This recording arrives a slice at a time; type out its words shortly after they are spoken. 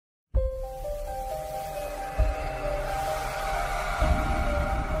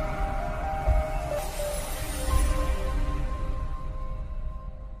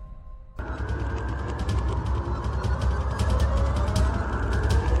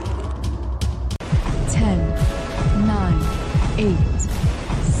8,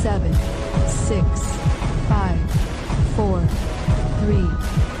 7, 6, 5, 4, 3,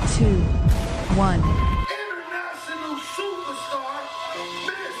 2, 1. International superstar,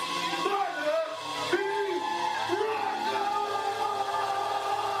 Miss Butter B. Rocker.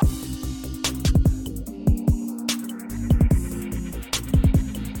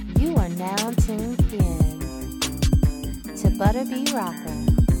 You are now tuned in to Butter B. Rocker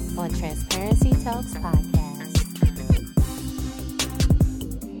on Transparency Talks Podcast.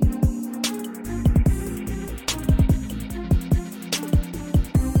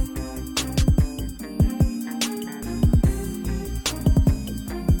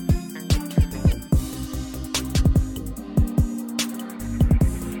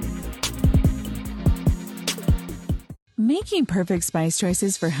 Making perfect spice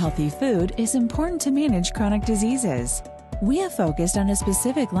choices for healthy food is important to manage chronic diseases. We have focused on a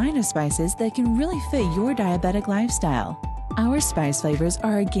specific line of spices that can really fit your diabetic lifestyle. Our spice flavors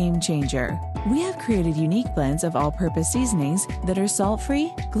are a game changer. We have created unique blends of all-purpose seasonings that are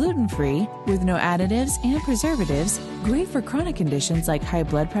salt-free, gluten-free, with no additives and preservatives, great for chronic conditions like high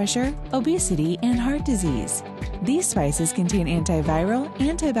blood pressure, obesity, and heart disease. These spices contain antiviral,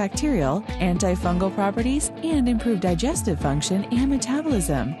 antibacterial, antifungal properties, and improve digestive function and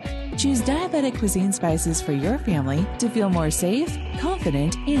metabolism. Choose diabetic cuisine spices for your family to feel more safe,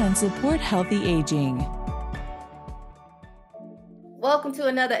 confident, and support healthy aging. Welcome to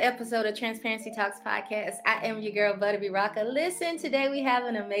another episode of Transparency Talks Podcast. I am your girl, Butter B. Rocker. Listen, today we have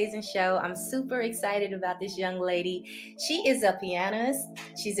an amazing show. I'm super excited about this young lady. She is a pianist.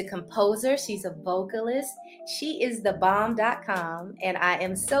 She's a composer. She's a vocalist. She is thebomb.com, and I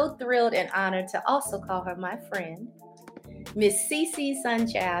am so thrilled and honored to also call her my friend, Miss CeCe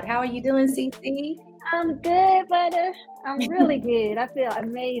Sunchild. How are you doing, CeCe? I'm good, Butter. I'm really good. I feel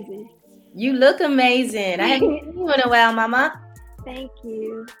amazing. You look amazing. I haven't seen you in a while, Mama. Thank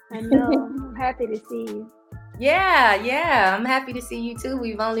you. I know. I'm happy to see you. Yeah. I'm happy to see you too.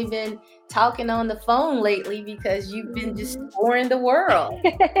 We've only been talking on the phone lately because you've been just touring the world.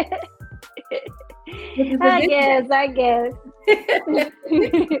 I guess.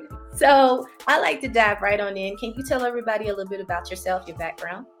 So I like to dive right on in. Can you tell everybody a little bit about yourself, your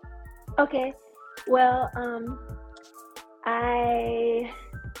background? Okay. Well,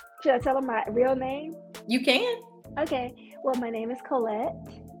 should I tell them my real name? You can. Okay. Well, my name is Colette,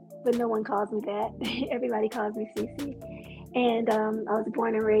 but no one calls me that. Everybody calls me CeCe. And I was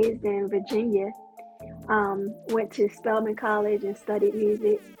born and raised in Virginia. Went to Spelman College and studied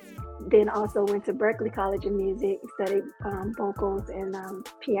music. Then also went to Berklee College of Music, studied vocals and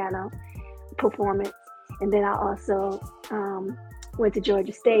piano performance. And then I also went to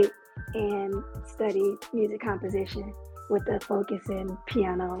Georgia State and studied music composition with a focus in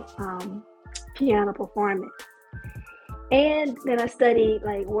piano performance. And then I studied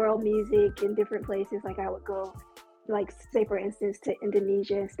like world music in different places. Like I would go, like say for instance, to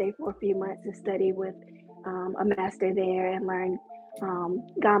Indonesia and stay for a few months and study with a master there and learn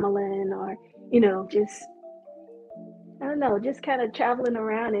gamelan, or just kind of traveling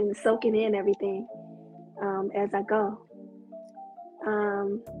around and soaking in everything as I go.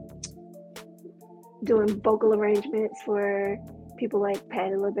 Doing vocal arrangements for people like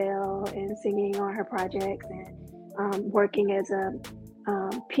Patti LaBelle and singing on her projects, and working as a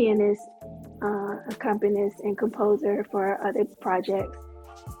pianist, accompanist, and composer for other projects.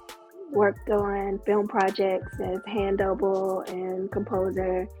 Worked on film projects as hand double and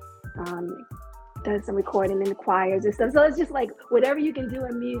composer. Done some recording in the choirs and stuff. So it's just like whatever you can do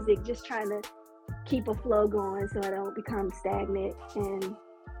in music, just trying to keep a flow going so I don't become stagnant, and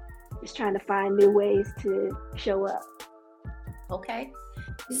just trying to find new ways to show up. Okay.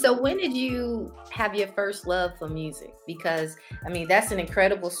 So when did you have your first love for music? Because, I mean, that's an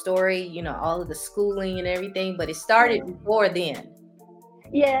incredible story, all of the schooling and everything, but it started before then.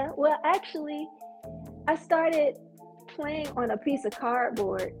 Yeah, well, actually, I started playing on a piece of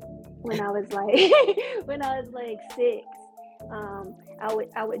cardboard when I was like 6.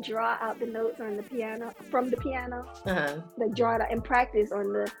 I would draw out the notes on the piano, from the piano, like draw it out and practice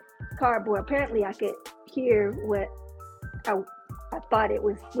on the cardboard. Apparently, I could hear what I thought it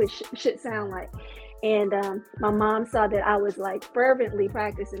should sound like. And my mom saw that I was like fervently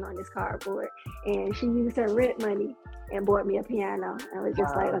practicing on this cardboard, and she used her rent money and bought me a piano. I was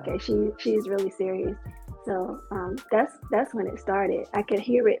just like, okay, she's really serious. So that's when it started. I could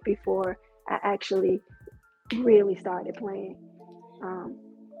hear it before I actually really started playing.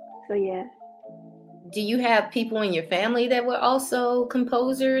 So yeah. Do you have people in your family that were also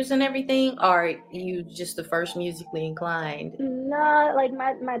composers and everything, or are you just the first musically inclined? No, like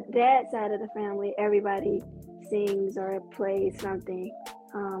my dad's side of the family, everybody sings or plays something.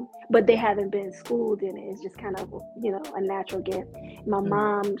 But they haven't been schooled in it. It's just kind of, a natural gift. My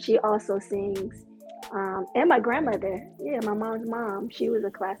mom, she also sings. And my grandmother, my mom's mom, she was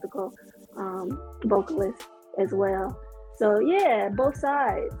a classical vocalist as well. So yeah, both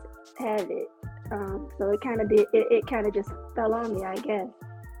sides have it. So it kind of did. It kind of just fell on me, I guess.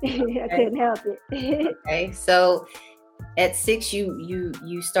 I couldn't help it. Okay, so at 6,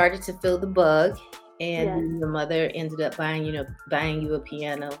 you started to feel the bug, and your mother ended up buying you a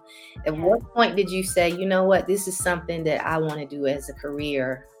piano. At what point did you say, you know what, this is something that I want to do as a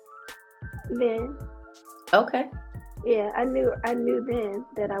career? Then. Okay. Yeah, I knew then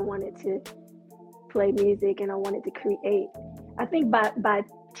that I wanted to play music and I wanted to create. I think by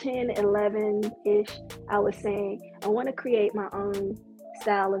 10, 11-ish, I was saying, I want to create my own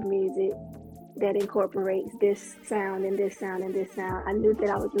style of music that incorporates this sound and this sound and this sound. I knew that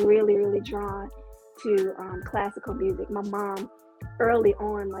I was really, really drawn to classical music. My mom, early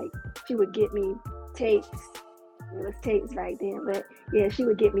on, like, she would get me tapes. It was tapes back then, but yeah, she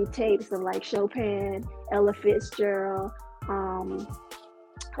would get me tapes of like Chopin, Ella Fitzgerald,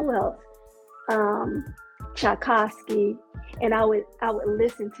 who else? Tchaikovsky, and I would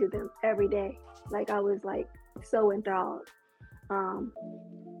listen to them every day. Like, I was like so enthralled.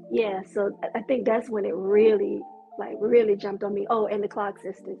 So I think that's when it really jumped on me. Oh, and the Clock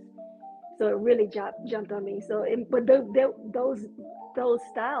Sisters. So it really jumped on me. So, but those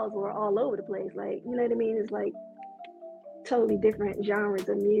styles were all over the place. Like, you know what I mean? It's like totally different genres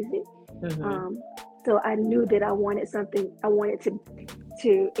of music. So I knew that I wanted something. I wanted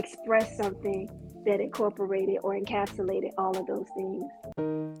to express something that incorporated or encapsulated all of those things.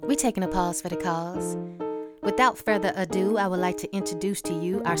 We're taking a pause for the cause. Without further ado, I would like to introduce to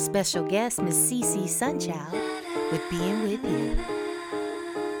you our special guest, Miss CeCe Sunchild, with Being With You.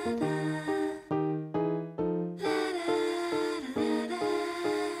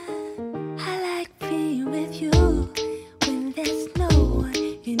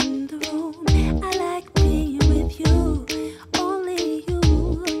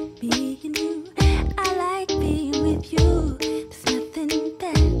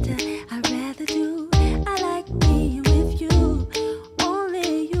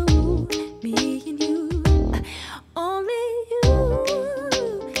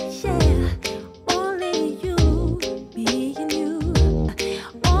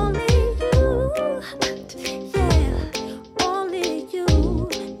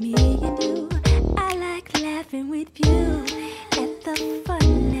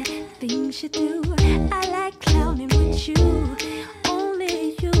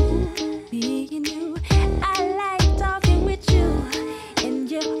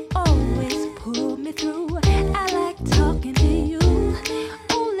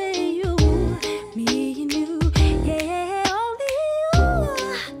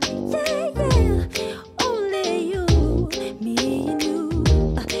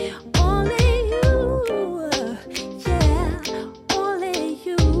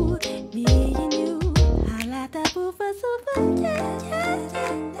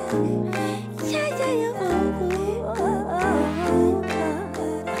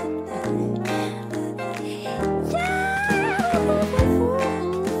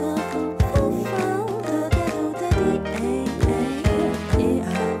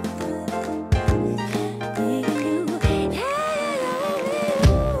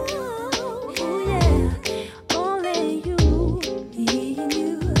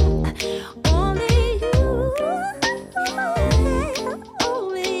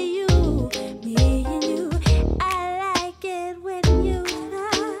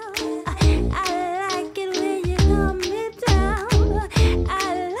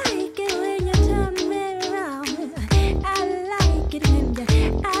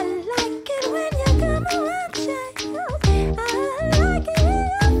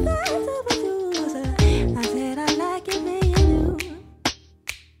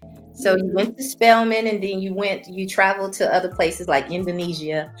 So you went to Spelman, and then you traveled to other places like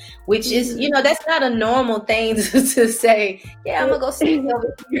Indonesia, which is, that's not a normal thing to say, I'm going to go sit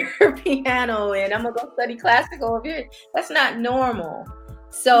over your piano and I'm going to go study classical over here. That's not normal.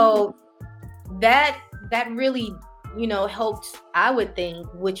 So that really, helped, I would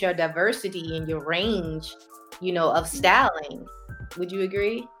think, with your diversity and your range, of styling. Would you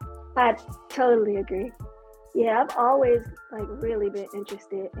agree? I totally agree. Yeah, I've always really been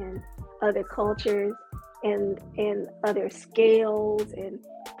interested in other cultures and other scales and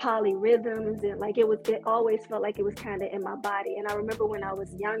polyrhythms, and it always felt like it was kind of in my body. And I remember when I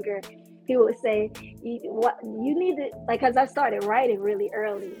was younger, people would say, you need to, because I started writing really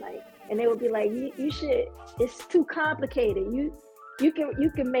early, and they would be like, you should, it's too complicated. You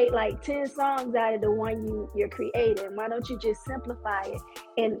can make like 10 songs out of the one you're creating. Why don't you just simplify it?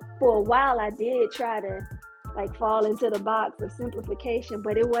 And for a while I did try to like fall into the box of simplification,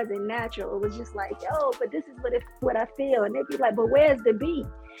 but it wasn't natural. It was just like, yo, but this is what I feel. And they'd be like, but where's the beat?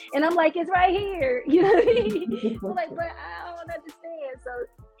 And I'm like, it's right here. You know what I mean? I'm like, but I don't understand. So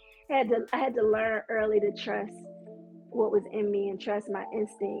I had to learn early to trust what was in me and trust my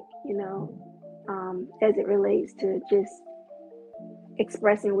instinct, you know, as it relates to just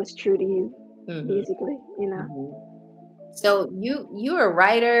expressing what's true to you musically, you know. So you're a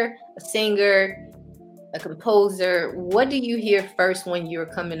writer, a singer, a composer. What do you hear first when you're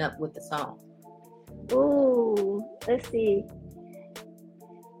coming up with the song? Ooh, let's see.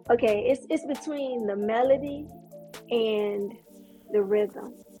 Okay, it's between the melody and the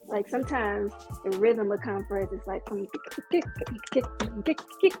rhythm. Like sometimes the rhythm will come first. It's like,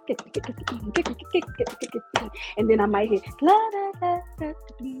 and then I might hear, you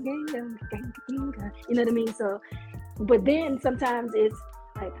know what I mean? So, but then sometimes it's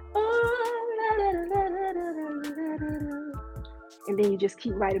like, and then you just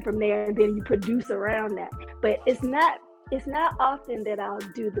keep writing from there, and then you produce around that. But it's not often that I'll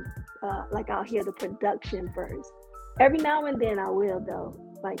do I'll hear the production first. Every now and then I will, though.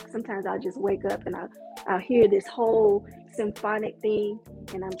 Like sometimes I'll just wake up and I'll hear this whole symphonic thing,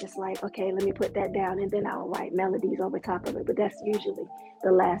 and I'm just like, okay, let me put that down, and then I'll write melodies over top of it. But that's usually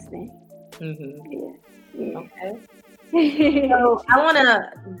the last thing. Yeah. Okay. So I want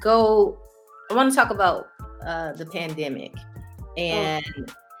to talk about the pandemic, and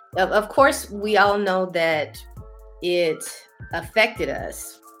of course we all know that it affected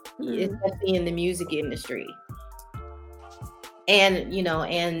us, especially in the music industry. And, you know,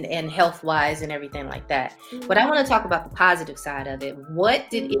 and health wise and everything like that. But I want to talk about the positive side of it. What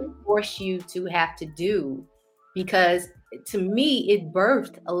did it force you to have to do? Because to me, it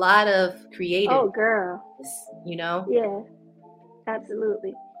birthed a lot of creative. Oh, girl. You know? Yeah,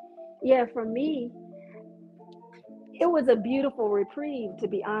 absolutely. Yeah, for me, it was a beautiful reprieve, to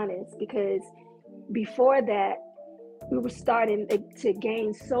be honest, because before that, we were starting to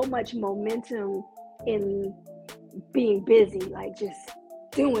gain so much momentum in being busy, like just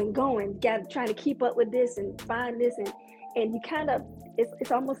trying to keep up with this and find this, and you kind of,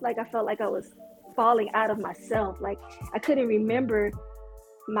 it's almost like I felt like I was falling out of myself. Like I couldn't remember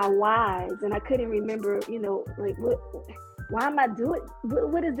my whys, and I couldn't remember, you know, like why am I doing,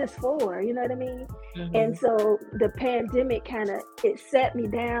 what is this for, you know what I mean? And so the pandemic it set me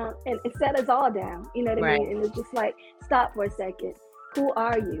down, and it set us all down, you know what I mean? And it's just like, stop for a second. Who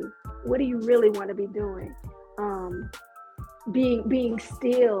are you? What do you really want to be doing? Being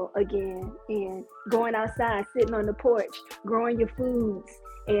still again, and going outside, sitting on the porch, growing your foods,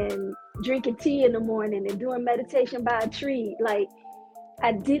 and drinking tea in the morning, and doing meditation by a tree. Like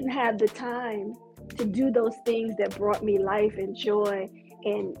I didn't have the time to do those things that brought me life and joy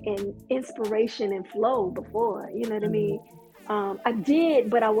and inspiration and flow before, you know what I mean? I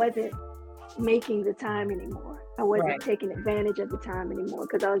did, but I wasn't making the time anymore. I wasn't taking advantage of the time anymore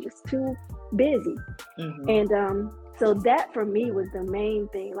because I was just too busy. And so that for me was the main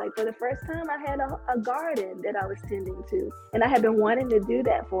thing. Like for the first time, I had a garden that I was tending to, and I had been wanting to do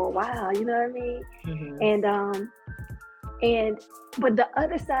that for a while, you know what I mean? And but the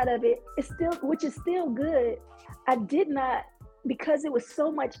other side of it is still, which is still good, I did not, because it was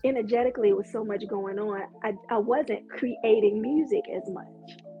so much energetically, it was so much going on, I wasn't creating music as much.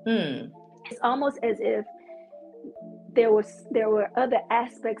 It's almost as if there were other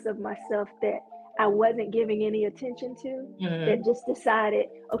aspects of myself that I wasn't giving any attention to, that just decided,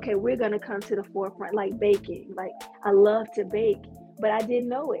 okay, we're going to come to the forefront, like baking. Like I love to bake, but I didn't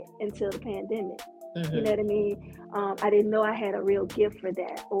know it until the pandemic. You know what I mean? I didn't know I had a real gift for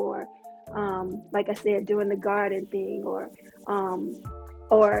that, or like I said, doing the garden thing, or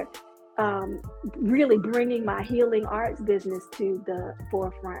really bringing my healing arts business to the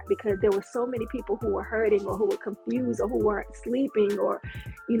forefront, because there were so many people who were hurting, or who were confused, or who weren't sleeping, or,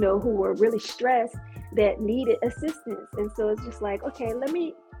 you know, who were really stressed, that needed assistance. And so it's just like, okay, let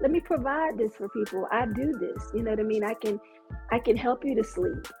me provide this for people. I do this, you know what I mean? I can help you to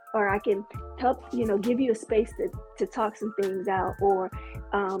sleep, or I can help, you know, give you a space to talk some things out, or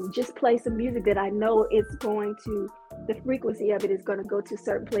just play some music that I know it's going to, the frequency of it is going to go to a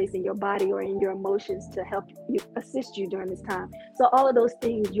certain place in your body or in your emotions to help you, assist you during this time. So all of those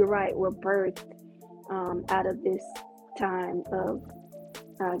things, you're right, were birthed out of this time of,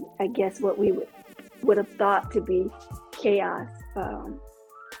 I guess, what we would have thought to be chaos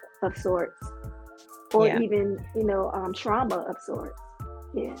of sorts, or even, you know, trauma of sorts.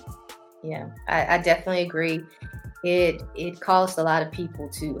 Yeah. Yeah, I definitely agree. It caused a lot of people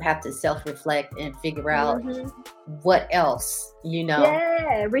to have to self-reflect and figure out what else,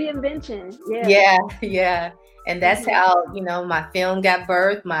 Yeah, reinvention. Yeah. And that's how, my film got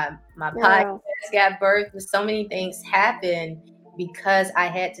birthed, my podcast got birthed. So many things happened because I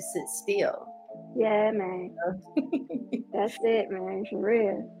had to sit still. Yeah, man. That's it, man, for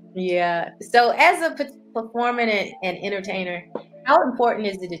real. Yeah. So as a performer and entertainer, how important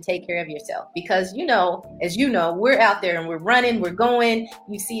is it to take care of yourself? Because, as you know, we're out there and we're running, we're going.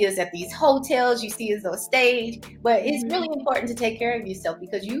 You see us at these hotels, you see us on stage, but it's really important to take care of yourself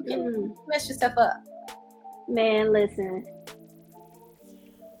because you can mess yourself up. Man, listen,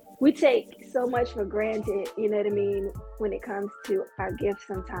 we take so much for granted, you know what I mean, when it comes to our gifts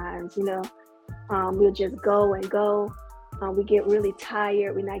sometimes, we'll just go and go. We get really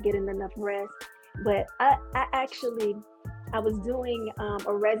tired. We're not getting enough rest. But I was doing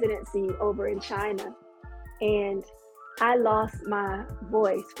a residency over in China, and I lost my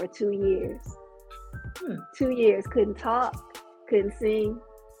voice for 2 years. 2 years, couldn't talk, couldn't sing.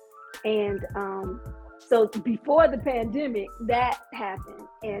 And so before the pandemic, that happened.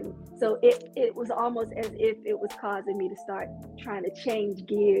 And so it was almost as if it was causing me to start trying to change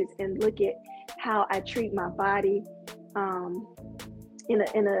gears and look at how I treat my body in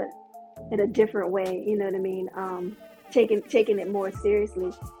a different way, you know what I mean? Taking it more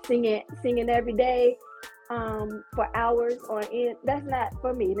seriously, singing every day for hours on end. That's not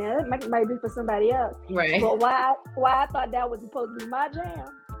for me. Now that might be for somebody else. Right. But why I thought that was supposed to be my jam?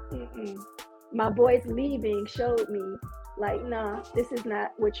 My voice leaving showed me like, nah, this is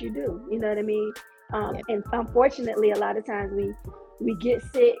not what you do. You know what I mean? And unfortunately, a lot of times we get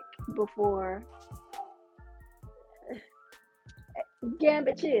sick before.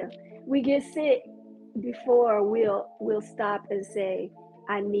 Gambit, chill. We get sick before we'll stop and say,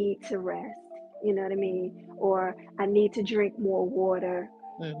 I need to rest. You know what I mean? Or I need to drink more water.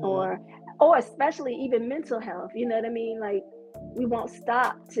 Or especially even mental health. You know what I mean? Like, we won't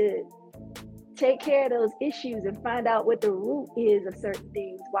stop to take care of those issues and find out what the root is of certain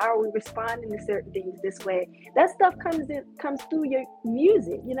things. Why are we responding to certain things this way? That stuff comes through your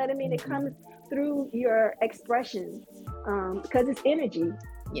music. You know what I mean? It comes through your expression because it's energy.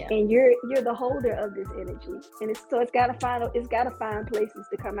 Yeah. And you're the holder of this energy, and it's got to find places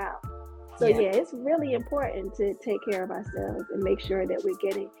to come out. So it's really important to take care of ourselves and make sure that we're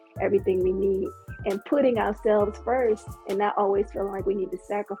getting everything we need and putting ourselves first, and not always feeling like we need to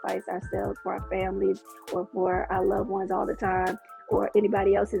sacrifice ourselves for our families or for our loved ones all the time, or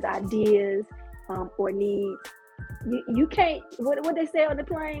anybody else's ideas or needs. You can't. What they say on the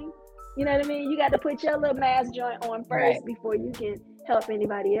plane? You know what I mean? You got to put your little mask joint on first before you can help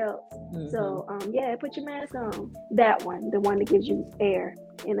anybody else. So put your mask on. That one, the one that gives you air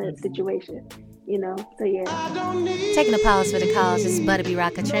in a situation. So Taking a pause for the cause. This is Butterbee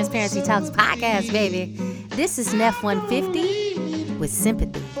Rocker, Transparency Talks podcast, baby. This is Neff 150 with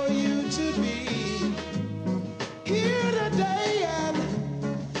Sympathy. For you to be here today and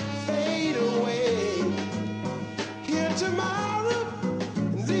fade away. Here tomorrow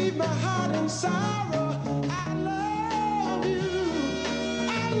and leave my heart in sorrow. I love you.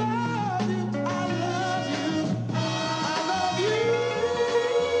 I love you. I love you. I love you.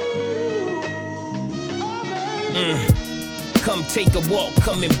 Oh, baby. Come take a walk,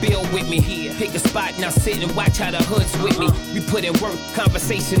 come and build with me here. Pick a spot, now sit and watch how the hood's with me. We put in work,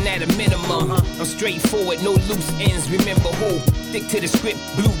 conversation at a minimum. I'm straightforward, no loose ends, remember who? Stick to the script,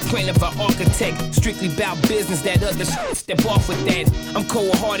 blueprint of an architect. Strictly about business, that other shit, step off with that. I'm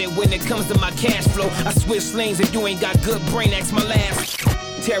cold-hearted when it comes to my cash flow. I switch lanes if you ain't got good brain, that's my last.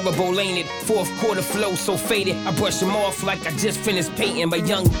 Terrible, ain't it? Fourth quarter flow so faded. I brush them off like I just finished painting. But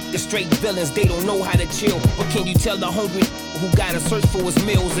young, the straight villains, they don't know how to chill. What can you tell the hungry who gotta search for his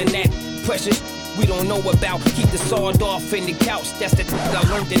meals and that precious we don't know about? Keep the sawed off in the couch. That's the I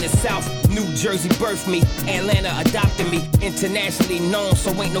learned in the South. New Jersey birthed me. Atlanta adopted me. Internationally known,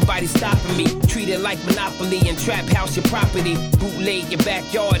 so ain't nobody stopping me. Treated like monopoly and trap house your property. Bootleg your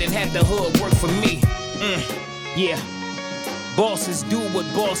backyard and have the hood work for me. Yeah. Bosses do what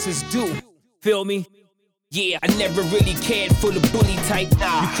bosses do. Feel me? Yeah, I never really cared for the bully type.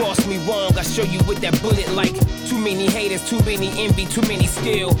 You cross me wrong, I show you what that bullet like. Too many haters, too many envy, too many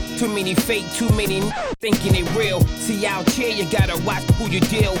skill. Too many fake, too many thinking it real. See out here, you gotta watch who you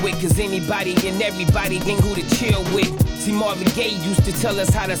deal with. Cause anybody and everybody ain't who to chill with. See, Marvin Gaye used to tell us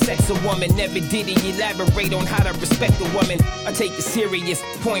how to sex a woman. Never did he elaborate on how to respect a woman. I take it serious,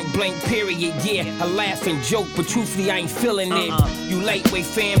 point blank period. Yeah, I laugh and joke, but truthfully I ain't feeling it. You lightweight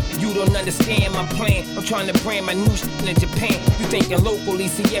fam, you don't understand my plan. I'm trying trying to brand my new shit in Japan. You thinking locally,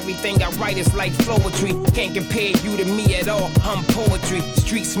 see everything I write is like poetry. Can't compare you to me at all, I'm poetry.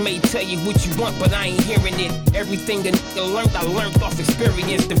 Streets may tell you what you want, but I ain't hearing it. Everything a nigga learned, I learned off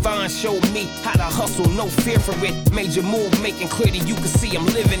experience. Divine showed me how to hustle, no fear for it. Major move, making clear that you can see I'm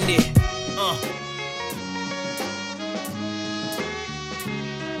living it.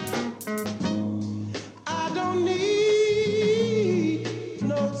 I don't need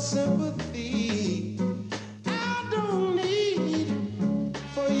no sympathy. I don't need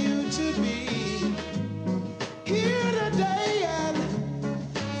for you to be here today and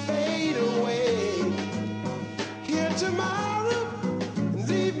fade away. Here tomorrow and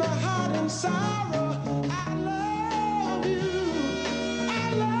leave my heart in sorrow. I love you.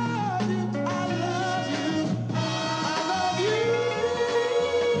 I love you. I love you. I love you.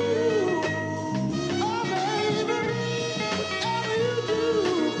 Oh, baby, whatever you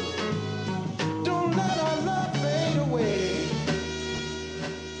do, don't let our love fade away.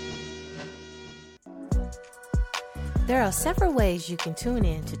 There are several ways you can tune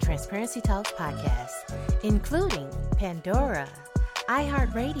in to Transparency Talks podcast, including Pandora,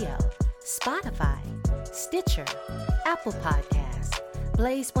 iHeartRadio, Spotify, Stitcher, Apple Podcasts,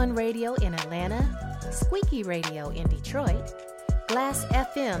 Blaze One Radio in Atlanta, Squeaky Radio in Detroit, Glass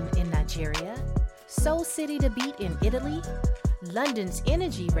FM in Nigeria, Soul City The Beat in Italy, London's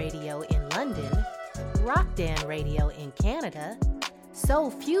Energy Radio in London, Rockdan Radio in Canada, Soul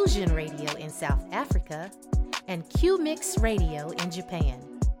Fusion Radio in South Africa, and Q-Mix Radio in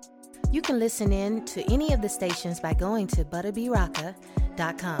Japan. You can listen in to any of the stations by going to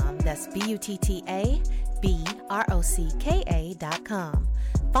butterbyrocka.com. That's BUTTABROCKA.com.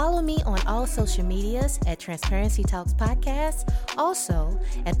 Follow me on all social medias at Transparency Talks Podcast, also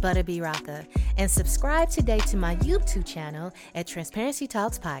at Butterbyrocka, and subscribe today to my YouTube channel at Transparency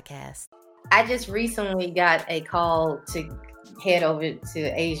Talks Podcast. I just recently got a call to head over to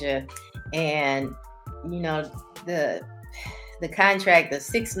Asia, and you know, the contract, the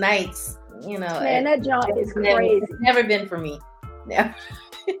 6 nights, you know, Man, that joint is crazy. It's never been for me.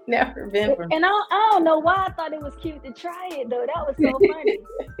 Never been for me. And I don't know why I thought it was cute to try it though. That was so funny.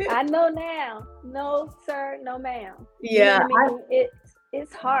 I know now. No, sir, no, ma'am. Yeah, You know what I mean?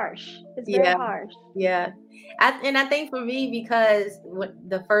 It's harsh. It's very harsh. Yeah. I think for me, because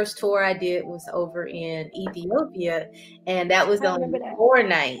the first tour I did was over in Ethiopia, and that was only 4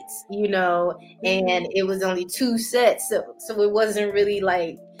 nights, you know, and it was only 2 sets. So it wasn't really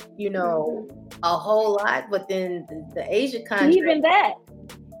like, you know, a whole lot. But then the Asia contract. Even that.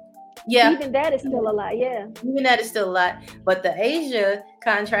 Yeah. Even that is still a lot. Yeah. Even that is still a lot. But the Asia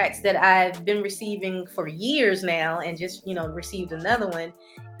contracts that I've been receiving for years now, and just, you know, received another one,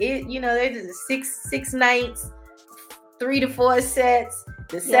 it, you know, there's 6 nights, 3 to 4 sets,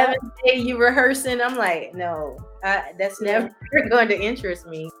 the 7th day you rehearsing. I'm like, no, that's never going to interest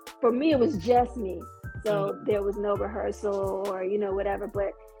me. For me, it was just me. So there was no rehearsal or, you know, whatever.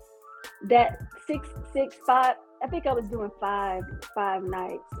 But that 5, I think I was doing 5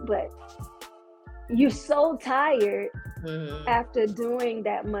 nights, but you're so tired after doing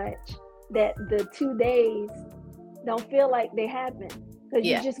that much that the 2 days don't feel like they happened, because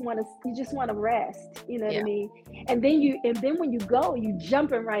you just want to rest, you know what I mean? And then when you go, you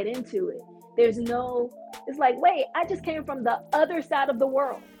jumping right into it. There's no, it's like, wait, I just came from the other side of the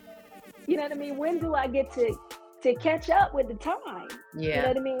world. You know what I mean? When do I get to catch up with the time? You know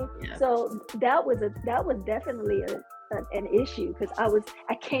what I mean? Yeah. So that was definitely an issue, because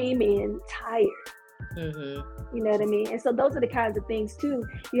I came in tired. You know what I mean? And so those are the kinds of things too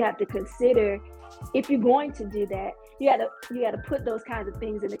you have to consider if you're going to do that. You got to put those kinds of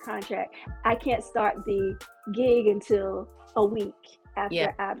things in the contract. I can't start the gig until a week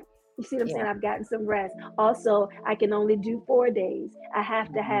after you see what I'm saying? I've gotten some rest. Also, I can only do 4 days. I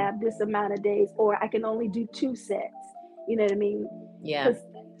have to have this amount of days, or I can only do 2 sets. You know what I mean? Yeah. Because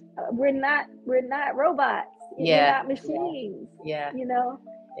we're not robots. We're not machines. Yeah. You know?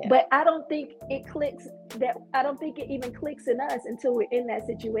 Yeah. But I don't think it even clicks in us until we're in that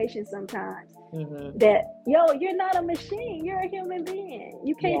situation sometimes. That, you're not a machine. You're a human being.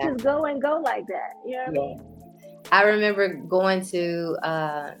 You can't just go like that. You know what I mean? I remember going to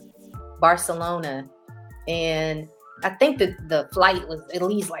Barcelona, and I think the flight was at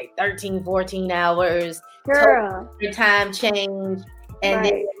least like 13-14 hours. Girl, the time changed, and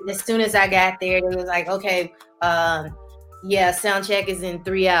then as soon as I got there, it was like, okay, sound check is in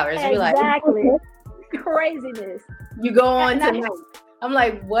 3 hours. Exactly. We're like, craziness. You go on tonight. I'm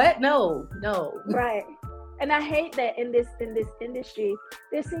like, what? No. Right. And I hate that in this industry,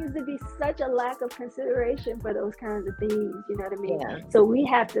 there seems to be such a lack of consideration for those kinds of things. You know what I mean? Yeah. So we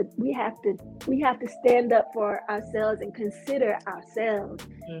have to stand up for ourselves and consider ourselves,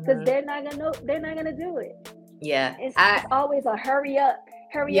 because they're not gonna do it. Yeah. It's always a hurry up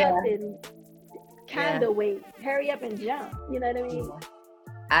and kind of wait, hurry up and jump. You know what I mean?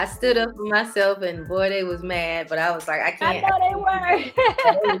 I stood up for myself, and boy, they was mad, but I was like, I can't. I know they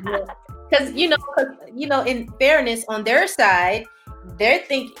were. Because in fairness, on their side, they're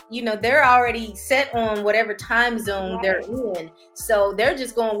they're already set on whatever time zone they're in, so they're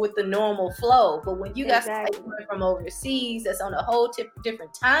just going with the normal flow. But when you got somebody from overseas that's on a whole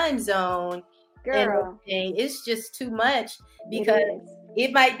different time zone, girl, it's just too much, because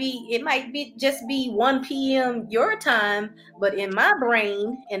it might be just 1 p.m. your time, but in my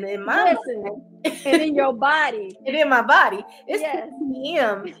brain and in my mind, and in your body and in my body, it's 2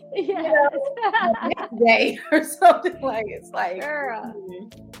 p.m. Yes. Next day or something like it's like. Girl.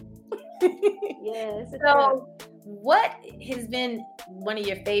 Yes. So, what has been one of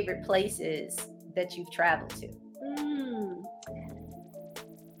your favorite places that you've traveled to?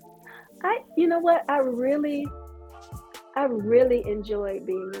 You know what? I really enjoyed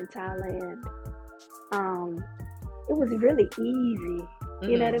being in Thailand. It was really easy.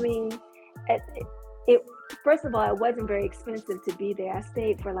 You know what I mean? It first of all, it wasn't very expensive to be there. I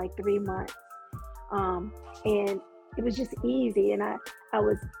stayed for like 3 months, and it was just easy. And I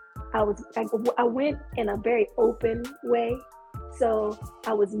went in a very open way. So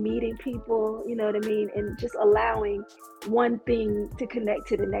I was meeting people, you know what I mean, and just allowing one thing to connect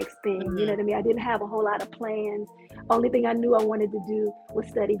to the next thing. You know what I mean? I didn't have a whole lot of plans. Only thing I knew I wanted to do was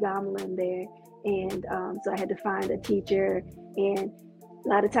study gamelan there. And so I had to find a teacher. And a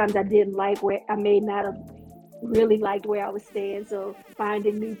lot of times I didn't like where I may not have really liked where I was staying. So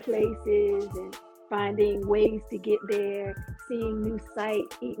finding new places and finding ways to get there, seeing new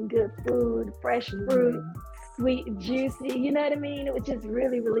sights, eating good food, fresh fruit, sweet and juicy, you know what I mean? It was just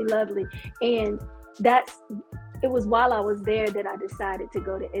really, really lovely. And it was while I was there that I decided to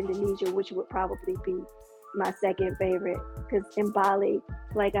go to Indonesia, which would probably be my second favorite, because in Bali,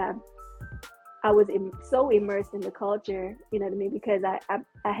 like I was so immersed in the culture, you know what I mean? Because I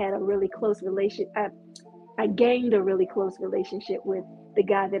had a really close I gained a really close relationship with the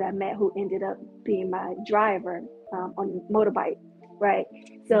guy that I met, who ended up being my driver on motorbike. Right.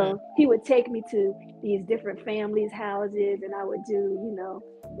 So he would take me to these different families' houses, and I would do,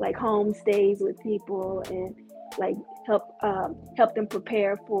 like homestays with people, and like help them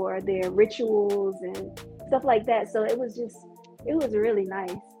prepare for their rituals and stuff like that. So it was really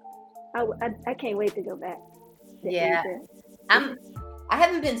nice. I can't wait to go back. Yeah. I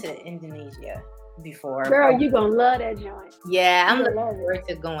haven't been to Indonesia before. Girl, you're gonna love that joint. Yeah, I'm looking forward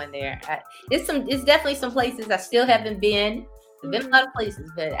to going there. It's definitely some places I still haven't been. I've been a lot of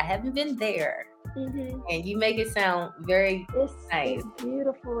places, but I haven't been there. And you make it sound very nice. It's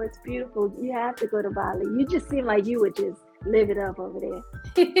beautiful. It's beautiful. You have to go to Bali. You just seem like you would just live it up over there.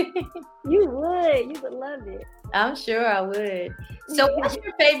 You would love it. I'm sure I would. So what's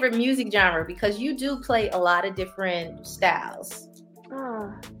your favorite music genre? Because you do play a lot of different styles.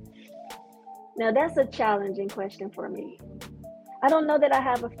 Now that's a challenging question for me. I don't know that I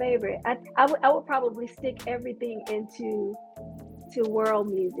have a favorite. I would probably stick everything into world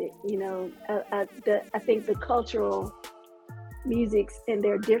music. I think the cultural musics and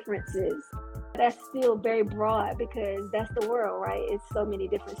their differences, that's still very broad, because that's the world, right? It's so many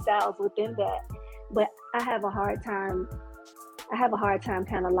different styles within that. But I have a hard time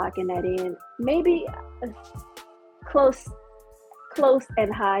kind of locking that in. Maybe a close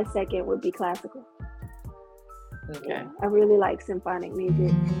and high second would be classical. Okay. Yeah, I really like symphonic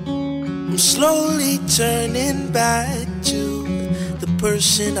music. I'm slowly turning back to the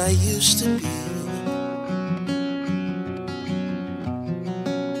person I used to be.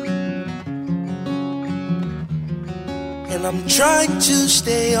 And I'm trying to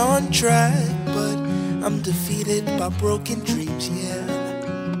stay on track, but I'm defeated by broken dreams, yeah.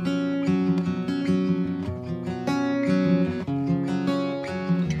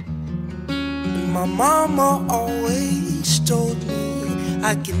 My mama always told me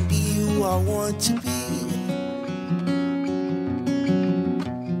I can be who I want to be.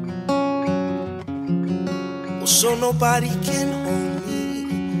 Well, so nobody can hold me.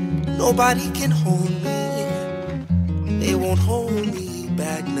 Nobody can hold me. They won't hold me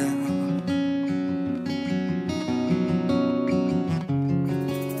back now.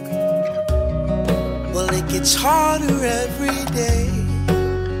 Well, it gets harder every day.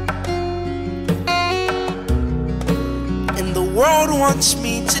 world wants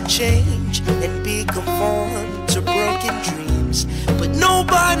me to change and be conformed to broken dreams. But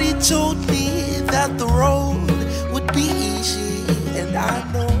nobody told me that the road would be easy, and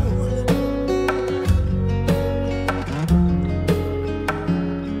I know.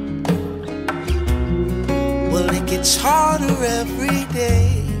 Well, it gets harder every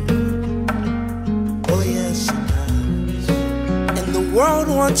day. Oh yes, it does. And the world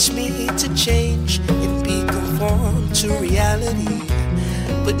wants me to change and be conformed to reality.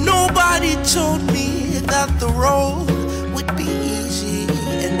 But nobody told me that the road would be easy,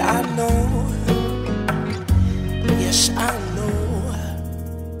 and I know. Yes, I know.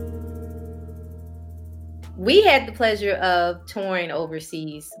 We had the pleasure of touring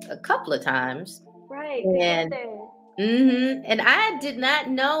overseas a couple of times. Right. And, and I did not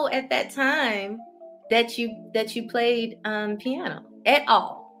know at that time that you played piano at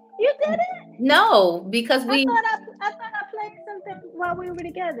all. You didn't? No, because I thought I played something while we were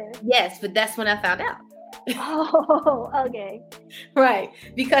together. Yes, but that's when I found out. Oh, okay. Right,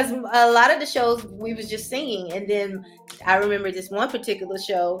 because a lot of the shows we was just singing, and then I remember this one particular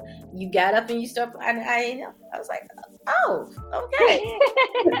show, you got up and you started. I was like, oh, okay.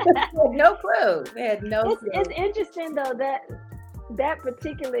 No clue. They had no clue. It's interesting though that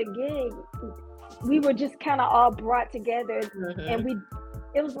particular gig, we were just kind of all brought together, and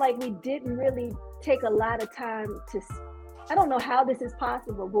it was like we didn't really take a lot of time to. I don't know how this is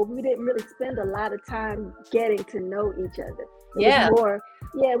possible, but we didn't really spend a lot of time getting to know each other.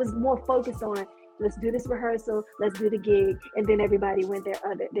 It was more focused on, let's do this rehearsal, let's do the gig, and then everybody went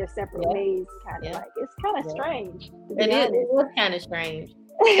their separate ways. Kind of like, it's kind of strange. It was kind of strange.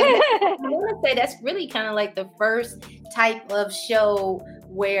 I want to say that's really kind of like the first type of show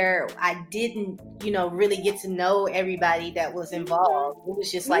where I didn't, really get to know everybody that was involved. It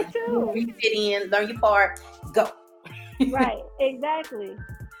was just like, you fit in, learn your part, go. Right, exactly.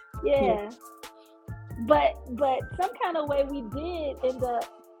 Yeah. But some kind of way we did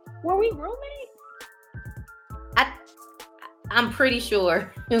were we roommates? I'm pretty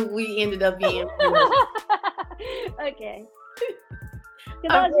sure we ended up being Okay.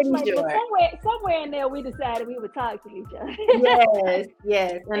 I'm pretty sure. Somewhere in there we decided we would talk to each other.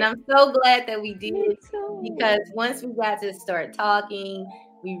 Yes. And I'm so glad that we did. Me too. Because once we got to start talking,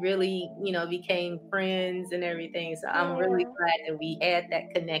 we really, became friends and everything. So I'm really glad that we had that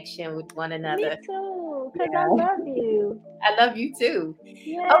connection with one another. Me too, because I love you. I love you too.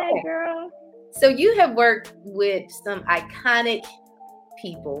 Yeah, okay. Girl. So you have worked with some iconic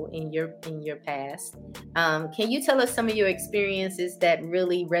people in your past. Can you tell us some of your experiences that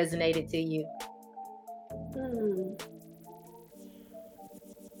really resonated to you?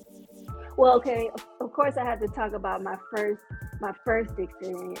 Well, okay, of course I have to talk about my first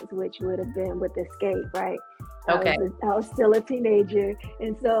experience, which would have been with Escape, right? Okay. I was still a teenager,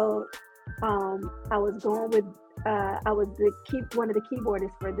 and so I was going with I was one of the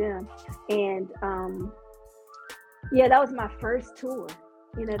keyboardists for them, and that was my first tour.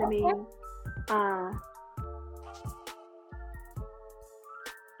 You know what I mean?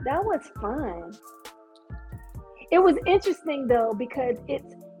 That was fun. It was interesting though, because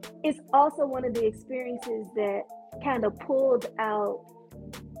it's also one of the experiences that kind of pulled out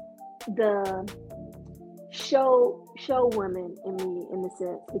the show woman in me, in the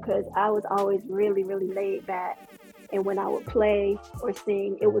sense, because I was always really, really laid back. And when I would play or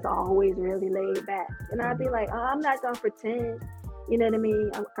sing, it was always really laid back. And I'd be like, oh, I'm not going to pretend. You know what I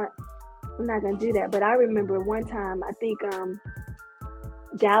mean? I'm not going to do that. But I remember one time, I think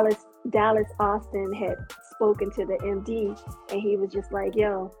Dallas Austin had spoken to the MD, and he was just like,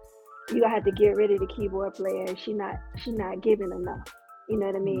 yo, you have to get rid of the keyboard player. She not giving enough. You know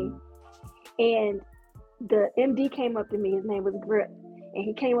what I mean? And the MD came up to me. His name was Grip. And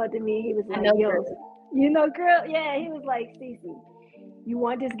he came up to me and he was like, yo, you know, girl, yeah. He was like, Cece, you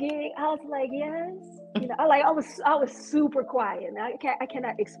want this gig? I was like, yes. You know, I was super quiet. And I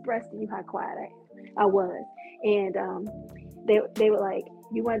cannot express to you how quiet I was. And they were like,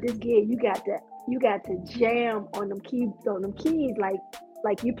 you want this gig? You got to jam on them keys,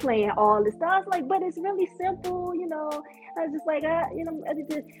 like you playing all this stuff. I was like, but it's really simple, you know. I was just like,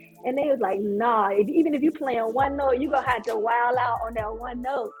 and they was like, nah, even if you play on one note, you're going to have to wild out on that one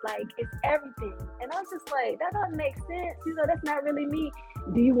note. Like, it's everything. And I was just like, that doesn't make sense. You know, that's not really me.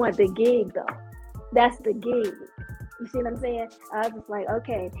 Do you want the gig, though? That's the gig. You see what I'm saying? I was just like,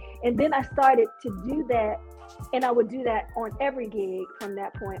 okay. And then I started to do that, and I would do that on every gig from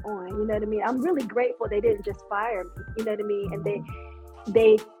that point on. You know what I mean? I'm really grateful they didn't just fire me. You know what I mean? And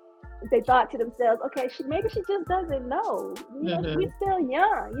they thought to themselves, okay, maybe she just doesn't know. You know, we're still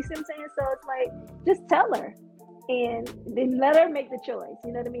young. You see what I'm saying? So it's like, just tell her. and then let her make the choice.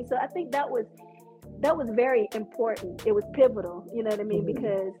 You know what I mean? So I think that was very important. It was pivotal. You know what I mean?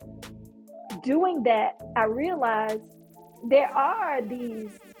 Because doing that, I realized there are these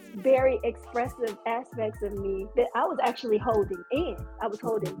very expressive aspects of me that I was actually holding in. I was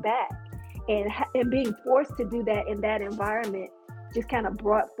holding back, and being forced to do that in that environment just kind of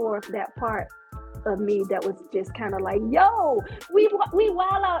brought forth that part of me that was just kind of like, yo, we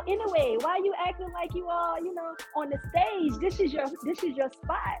wild out anyway. Why are you acting like you are, on the stage? This is your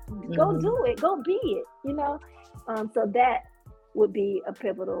spot. Go do it. Go be it. So that would be a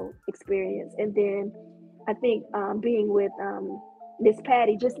pivotal experience. And then I think being with Miss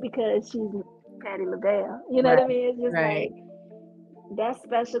Patty, just because she's Patti LaBelle, you know what I mean? It's just like, that's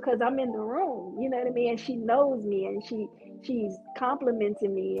special because I'm in the room, you know what I mean? And she knows me, and she's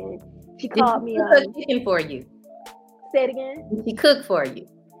complimenting me, and she called me cooking for you. Say it again. Did she cook for you?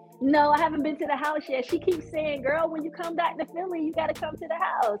 No, I haven't been to the house yet. She keeps saying, girl, when you come back to Philly, you got to come to the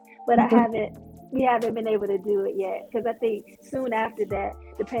house. But we haven't been able to do it yet, because I think soon after that,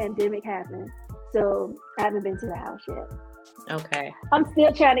 the pandemic happened. So I haven't been to the house yet. Okay. I'm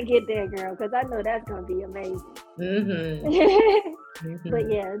still trying to get there, girl, because I know that's going to be amazing. But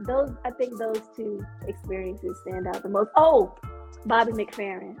yeah, I think those two experiences stand out the most. Oh, Bobby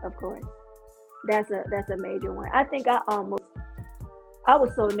McFerrin, of course. That's a major one. I think I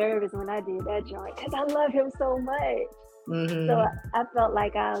was so nervous when I did that joint because I love him so much. So I felt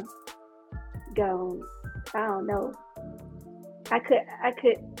like I was going, I don't know.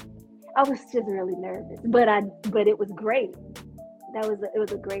 I was just really nervous, but it was great. It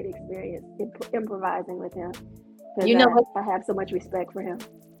was a great experience improvising with him. I have so much respect for him.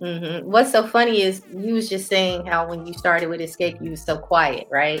 What's so funny is you was just saying how when you started with Escape, you was so quiet,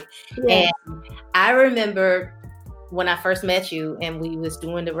 right? Yeah. And I remember when I first met you and we was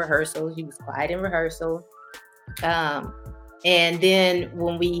doing the rehearsals, you was quiet in rehearsal. And then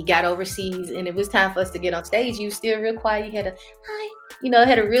when we got overseas and it was time for us to get on stage, you was still real quiet. You had a hi,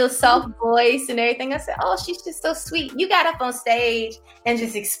 had a real soft voice and everything. I said, oh, she's just so sweet. You got up on stage and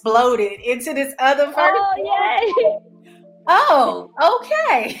just exploded into this other person. Oh, yeah. Oh,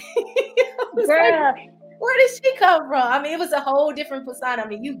 okay. Girl. Like, where did she come from? I mean, it was a whole different persona. I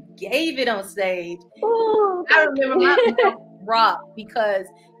mean, you gave it on stage. Ooh, I remember my mouth dropped because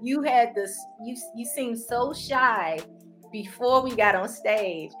you had this, you seemed so shy before we got on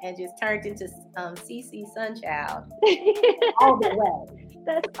stage and just turned into CC Sunchild all the way.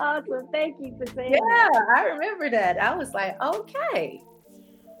 That's awesome. Thank you for saying that. that. I remember that. I was like, okay.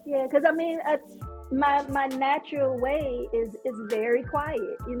 Yeah, because I mean, my natural way is very quiet,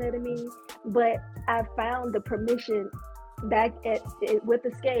 you know what I mean? But I found the permission back with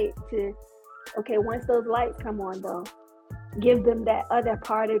Escape to, okay, once those lights come on though, give them that other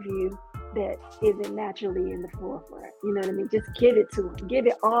part of you that isn't naturally in the forefront. You know what I mean? Just give it to them.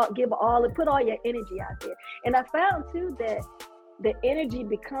 Put all your energy out there. And I found too that the energy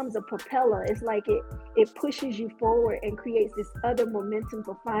becomes a propeller. It's like it pushes you forward and creates this other momentum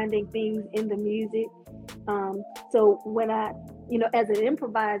for finding things in the music. So when I, as an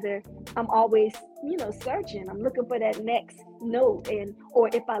improviser, I'm always, searching. I'm looking for that next note, or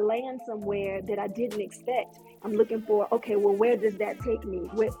if I land somewhere that I didn't expect, I'm looking for, okay, well, where does that take me?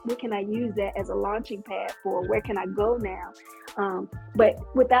 What can I use that as a launching pad for? Where can I go now? But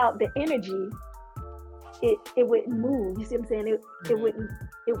without the energy, it wouldn't move. You see what I'm saying?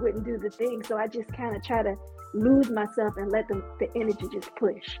 It wouldn't do the thing. So I just kind of try to lose myself and let the energy just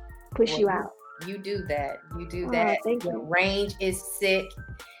push you out. You do that. Thank your you. range is sick.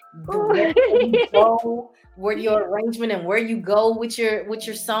 Where you go, where your arrangement and where you go with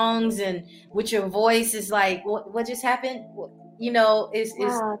your songs and with your voice is like, what just happened? It's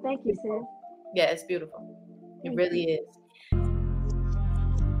wow, thank you, sis. Yeah, it's beautiful. It really is.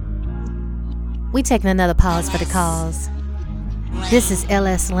 We taking another pause for the cause. This is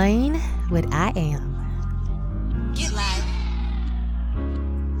LS Lane with I Am. Get live.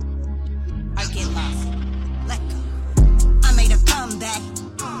 Or get lost. Let go. I made a comeback.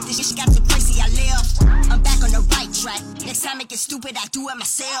 This shit got too crazy, I live. I'm back on the right track. Next time it gets stupid, I do it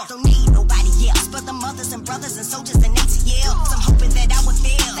myself. Don't need nobody else but the mothers and brothers and soldiers and ATL. So I'm hoping that I would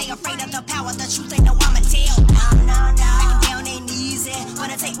fail. They afraid of the power, the truth they know I'ma tell. No. Backing down ain't easy, but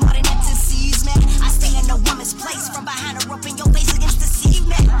it take more than that to seize me. I stay in a woman's place from behind a rope in your face against the sea,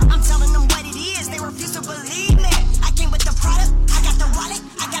 man. I'm telling them what it is, they refuse to believe me. I came with the product, I got the wallet,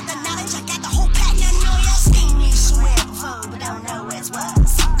 I got the knowledge, I got the whole pack. I know y'all seen me swear before, but don't know where it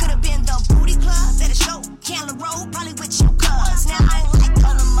was. Could've been the booty club at a show, Candler Road, probably with your cuz. Now I ain't like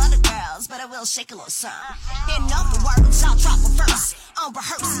all them other girls, but I will shake a little something. In other words, I'll drop a verse, on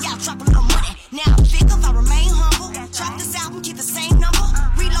rehearse, y'all drop a little money. Now I'm big if I remain humble.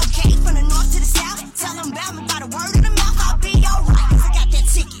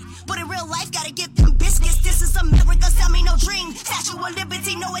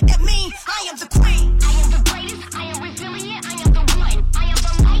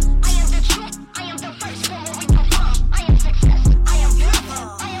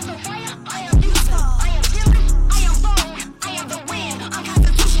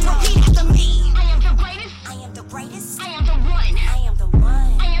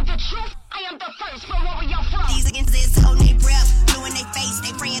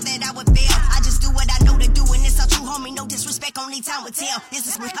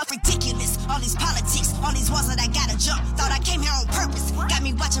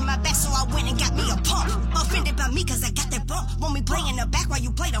 because I got that bump. When we play in the back while you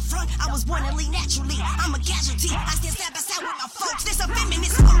play the front. I was born to lead naturally. I'm a casualty. I stand side by side with my folks. There's a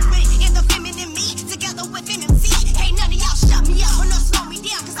feminist movement in the feminine me, together with NMC. Can't none of y'all shut me up or no slow me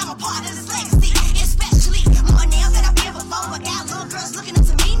down, cause I'm a part of this legacy. Especially more now than I've been before. I got little girls looking up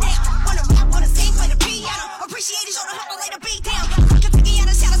to me now. Wanna rap, wanna sing, play the piano. Appreciate it, show them how to lay the beat down. Kentucky,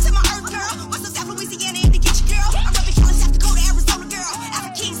 shout out to my earth girl. What's up, South Louisiana, and to get your girl. I'm repping Cali, South Dakota, Arizona girl.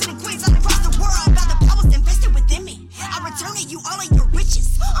 After Kings and Queens all across the world. By the powers invested within me, I return to you all of your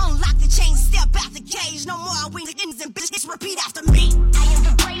riches. Unlock the chain, step out the cage. No more wings and bitches, repeat after me. I am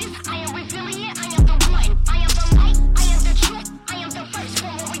the greatest, I am resilient, I am the one. I am the light, I am the truth, I am the first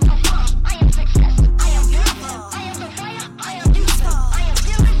from where we come from. I am success, I am beautiful, I am the fire, I am useful, I am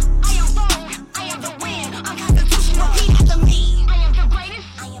fearless, I am bold, I am the wind, I'm constitutional. Repeat after me. I am the greatest,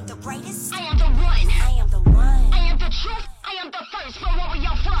 I am the greatest, I am the one, I am the one, I am the truth, I am the first from where we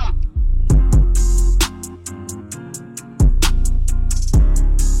are from.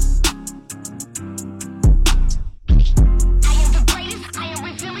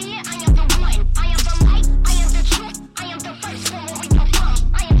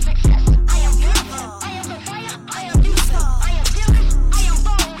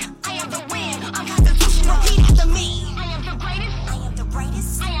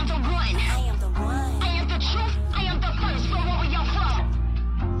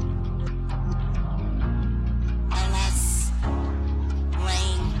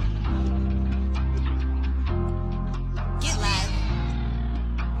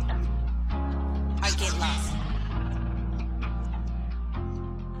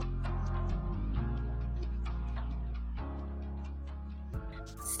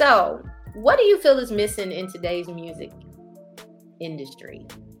 So, what do you feel is missing in today's music industry?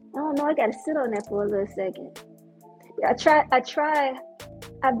 I don't know. I got to sit on that for a little second.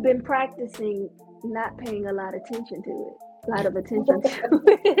 I've been practicing not paying a lot of attention to it,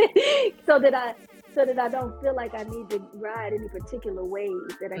 so that I don't feel like I need to ride any particular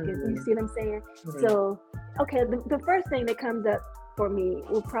wave that I can. You see what I'm saying? Mm-hmm. So, okay, the first thing that comes up for me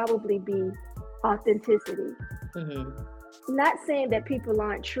will probably be authenticity. Mm-hmm. Not saying that people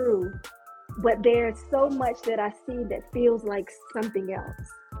aren't true, but there's so much that I see that feels like something else.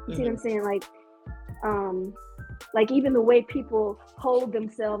 You see what I'm saying? Like even the way people hold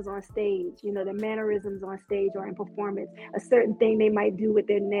themselves on stage, you know, their mannerisms on stage or in performance, a certain thing they might do with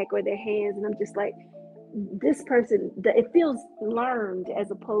their neck or their hands. And I'm just like, this person, it feels learned as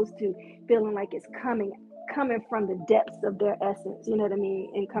opposed to feeling like it's coming from the depths of their essence, you know what I mean,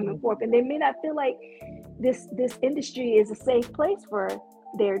 and coming forth. And they may not feel like this industry is a safe place for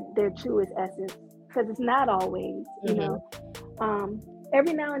their truest essence, because it's not always, you know.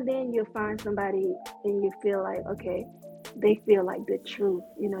 Every now and then you'll find somebody and you feel like, okay, they feel like the truth,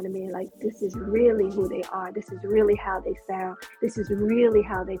 you know what I mean? Like, this is really who they are. This is really how they sound. This is really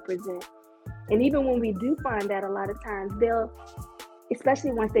how they present. And even when we do find that, a lot of times they'll,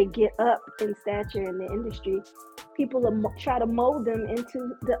 especially once they get up in stature in the industry, people will try to mold them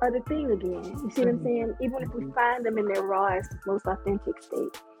into the other thing again. You see what I'm saying? Even if we find them in their rawest, most authentic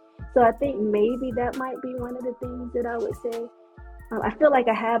state. So I think maybe that might be one of the things that I would say. I feel like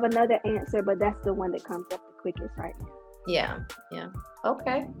I have another answer, but that's the one that comes up the quickest right now. Yeah.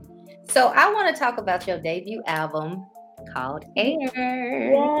 Okay. So I want to talk about your debut album called Air.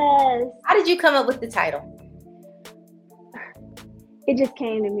 Yes. How did you come up with the title? It just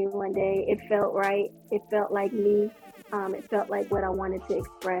came to me one day. It felt right. It felt like me. It felt like what I wanted to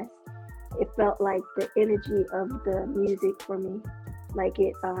express. It felt like the energy of the music for me. Like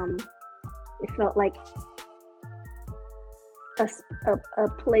it felt like a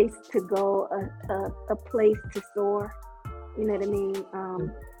place to go, a place to soar. You know what I mean?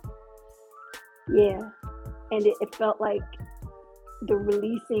 Yeah. And it felt like the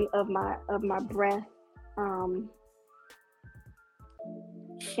releasing of my breath,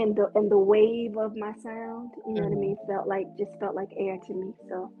 and the wave of my sound. You know what I mean? Felt like air to me.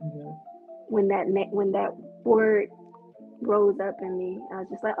 So when that word rose up in me, I was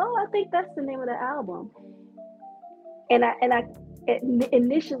just like, oh, I think that's the name of the album. And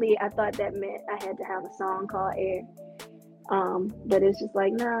initially I thought that meant I had to have a song called Air. But it's just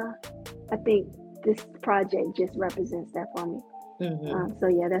like, nah, I think this project just represents that for me. So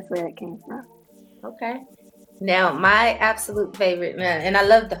yeah, that's where it came from. Okay. Now, my absolute favorite, and I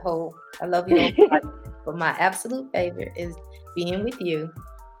love your whole project, but my absolute favorite is Being With You.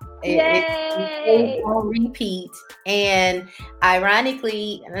 It's on repeat. And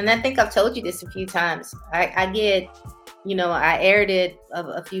ironically, and I think I've told you this a few times, I get, you know, I aired it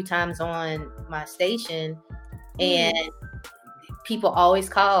a few times on my station, and people always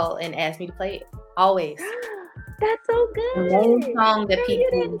call and ask me to play it. Always. That's so good. The main song that Girl, people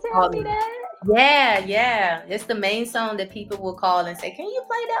you didn't tell call me me. that. Yeah. It's the main song that people will call and say, "Can you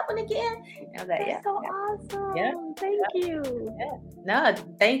play that one again?" And I was like, That's "Yeah." so awesome. Yeah. Thank you. No,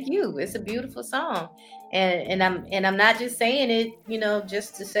 thank you. It's a beautiful song, and I'm not just saying it,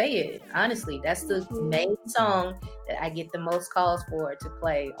 just to say it. Honestly, that's the main song that I get the most calls for to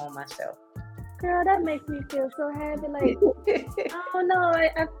play on my show. Girl, that makes me feel so happy. Like, I don't know.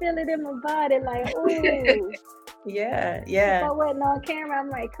 I feel it in my body. Like, ooh. Yeah. If I wasn't on camera, I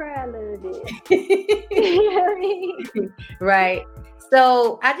might cry a little bit. You know what I mean? Right.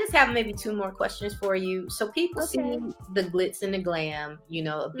 So I just have maybe 2 more questions for you. So people Okay. see the glitz and the glam,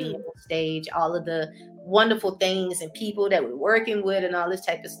 of being on stage, all of the wonderful things and people that we're working with and all this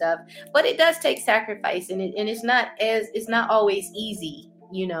type of stuff. But it does take sacrifice, and it's not always easy,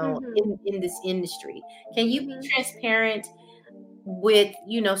 in this industry. Can you be transparent with,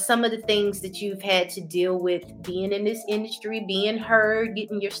 some of the things that you've had to deal with being in this industry, being heard,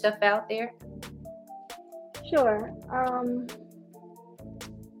 getting your stuff out there? Sure.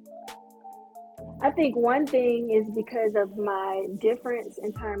 I think one thing is because of my difference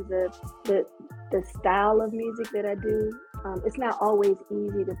in terms of the style of music that I do. It's not always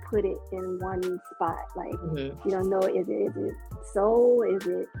easy to put it in one spot. Like, you don't know, is it soul? Is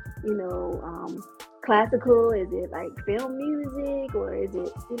it, classical? Is it like film music? Or is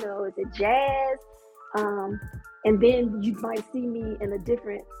it, is it jazz? And then you might see me in a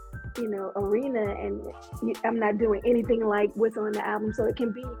different, arena, and I'm not doing anything like what's on the album. So it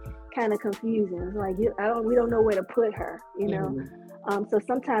can be kind of confusing. It's like, we don't know where to put her, So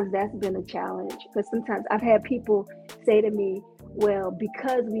sometimes that's been a challenge, because sometimes I've had people say to me, well,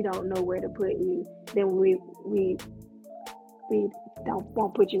 because we don't know where to put you, then we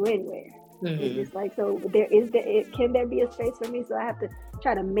won't put you anywhere. It's just like, so can there be a space for me? So I have to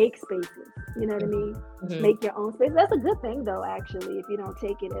try to make spaces, you know what I mean? Make your own space. That's a good thing though, actually, if you don't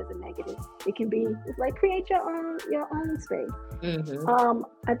take it as a negative. It can be, it's like, create your own space.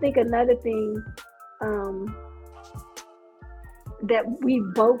 I think another thing that we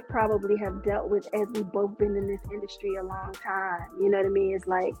both probably have dealt with, as we've both been in this industry a long time, you know what I mean? It's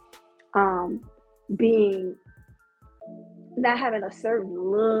like not having a certain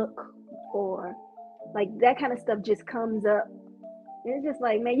look, or like that kind of stuff just comes up. And it's just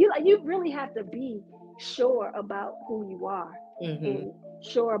like, man, you really have to be sure about who you are, and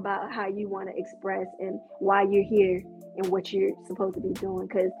sure about how you want to express and why you're here and what you're supposed to be doing.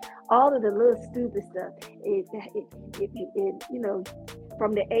 Because all of the little stupid stuff, it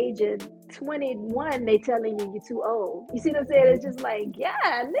from the age of 21, they telling you you're too old. You see what I'm saying? It's just like,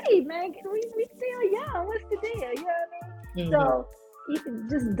 yeah, man, we still young. What's the deal? You know what I mean? So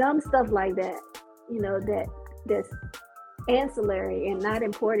just dumb stuff like that, that's ancillary and not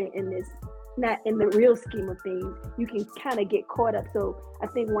important not in the real scheme of things. You can kind of get caught up. So I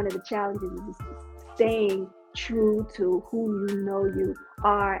think one of the challenges is just staying true to who you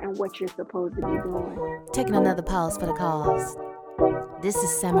are and what you're supposed to be doing. Taking another pause for the cause. This is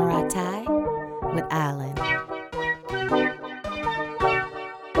Samurai Ty with Island.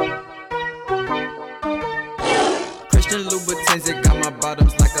 Christian Louboutins, it got my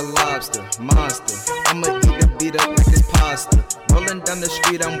bottoms like a lobster, monster. I'ma eat the beat up like it's pasta. Rolling down the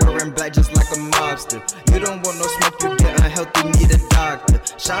street, I'm wearing black just like a mobster. You don't want no smoke, you get unhealthy, need a doctor.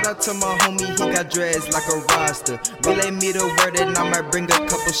 Shout out to my homie, he got dreads like a roster. Relay me the word and I might bring a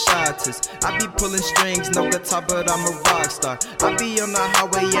couple shots. I be pulling strings, no guitar, but I'm a rock star. I be on the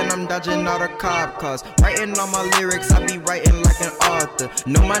highway and I'm dodging all the cop cars. Writing all my lyrics, I be writing like an author.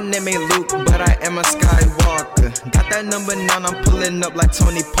 No, my name ain't Luke, but I am a Skywalker. Got that number 9, I'm pulling up like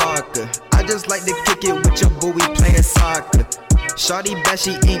Tony Parker. I just like to kick it with your boo, we playing soccer. Shawty bad,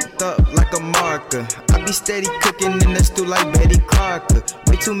 she inked up like a marker. I be steady cooking in the stew like Betty Crocker.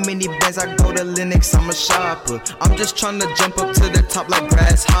 Way too many bands, I go to Linux, I'm a shopper. I'm just tryna jump up to the top like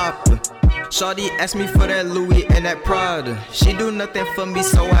Grasshopper. Shawty asked me for that Louis and that Prada. She do nothing for me,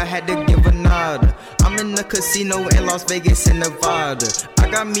 so I had to give her nada. I'm in the casino in Las Vegas and Nevada. I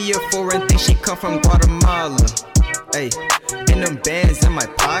got me a foreign thing, she come from Guatemala. Ayy, and them bands in my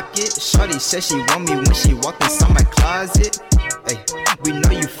pocket. Shawty said she want me when she walked inside my closet. Ayy, we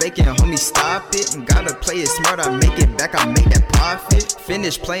know you faking, homie, stop it. Gotta play it smart, I make it back, I make that profit.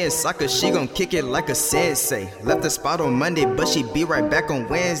 Finish playing soccer, she gon' kick it like a sensei. Left the spot on Monday, but she be right back on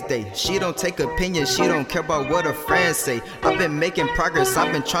Wednesday. She don't take opinions, she don't care about what her friends say. I've been making progress,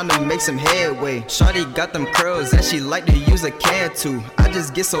 I've been trying to make some headway. Shawty got them curls and she like to use a can too. I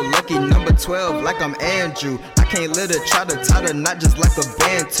just get so lucky, number 12 like I'm Andrew. I can't let her try to tie the knot just like a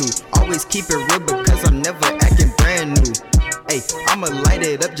Bantu. Always keep it real because I'm never acting brand new. Ayy, I'ma light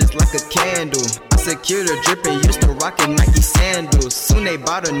it up just like a candle. I prosecutor dripping, used to rockin' Nike sandals. Soon they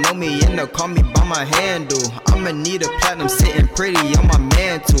bout to know me and they'll call me by my handle. I'ma need a platinum sitting pretty on my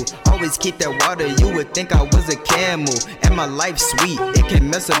mantle. Always keep that water, you would think I was a camel. And my life sweet, it can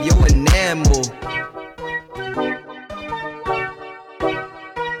mess up your enamel.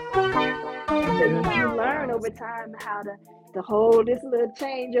 You learn over time how to hold this little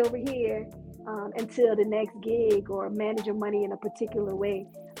change over here until the next gig, or manage your money in a particular way.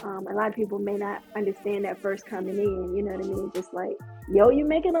 A lot of people may not understand that first coming in, you know what I mean? Just like, yo, you're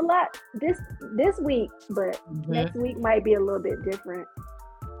making a lot this week, but next week might be a little bit different.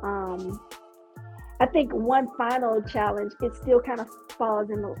 I think one final challenge, it still kind of falls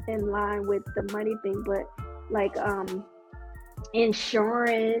in line with the money thing, but like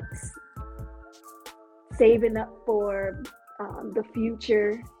insurance, saving up for the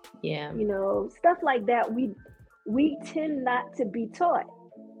future, you know, stuff like that. We tend not to be taught.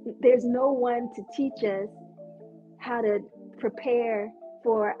 There's no one to teach us how to prepare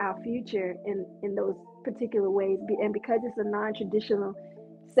for our future in those particular ways. And because it's a non-traditional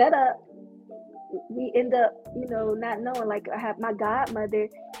setup, we end up, you know, not knowing. Like, I have my godmother,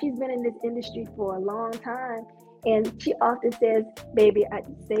 she's been in this industry for a long time, and she often says, baby, I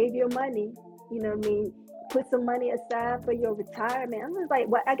save your money, you know what I mean? Put some money aside for your retirement. I'm just like,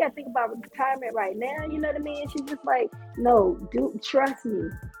 well, I gotta think about retirement right now, you know what I mean? And she's just like, no, trust me.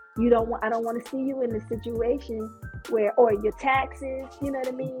 I don't want to see you in a situation where, or your taxes, you know what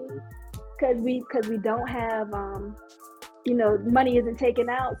I mean? Because we don't have, you know, money isn't taken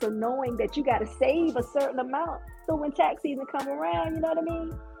out. So knowing that you got to save a certain amount, so when tax season come around, you know what I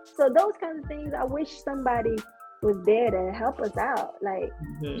mean? So those kinds of things, I wish somebody was there to help us out. Like,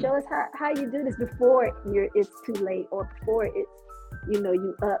 show us how you do this before it's too late, or before it's, you know,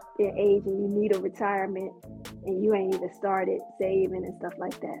 you up in age and you need a retirement and you ain't even started saving and stuff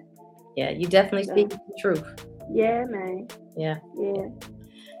like that. Yeah, you definitely speak the truth. Yeah, man. Yeah.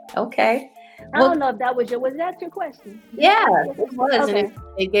 I Okay. don't know if that was that your question? Yeah, it was. Okay. And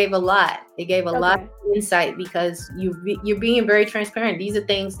it gave a lot. It gave a lot of insight, because you're being very transparent. These are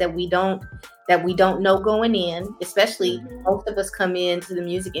things that we don't know going in, especially most of us come into the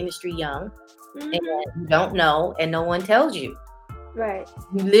music industry young, and you don't know, and no one tells you. Right.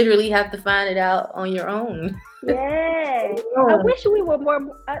 You literally have to find it out on your own. Yeah. I wish we were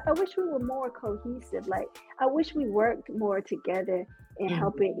more cohesive. Like, I wish we worked more together and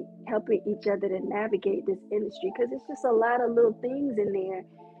helping each other to navigate this industry, because it's just a lot of little things in there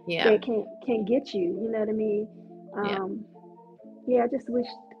that can get you. You know what I mean? I just wish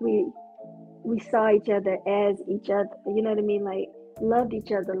we saw each other as each other. You know what I mean? Like, loved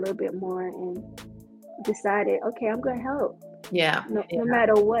each other a little bit more and decided, okay, I'm gonna help. No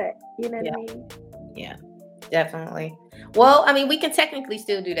matter what. You know what I mean? Yeah, definitely. Well, I mean, we can technically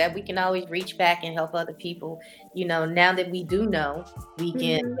still do that. We can always reach back and help other people. You know, now that we do know, we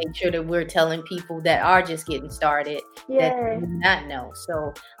can make sure that we're telling people that are just getting started that do not know.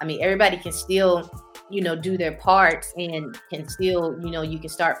 So, I mean, everybody can still, you know, do their parts, and can still, you know, you can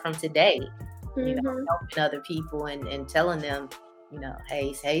start from today, you know, helping other people and telling them, you know,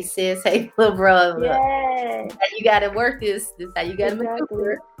 hey sis, hey little bro, look, you got to work this. This how you got to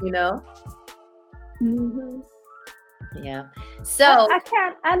maneuver, you know. Yeah. So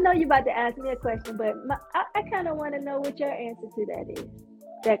I know you're about to ask me a question, but I kind of want to know what your answer to that is.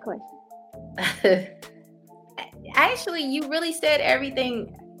 That question. Actually, you really said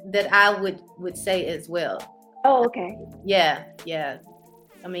everything that I would say as well. Oh, okay. Yeah.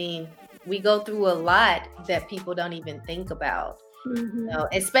 I mean, we go through a lot that people don't even think about. You know,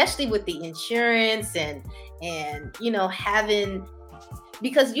 especially with the insurance and you know, having,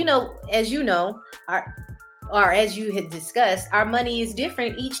 because, you know, as you know, or as you had discussed, our money is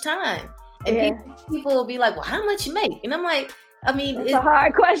different each time, and people will be like, well, how much you make? And I'm like, I mean, it's a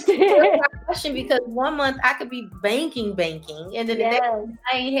hard question. Because 1 month I could be banking, and then the next month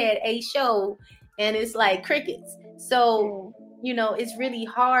I ain't had a show, and it's like crickets. So you know, it's really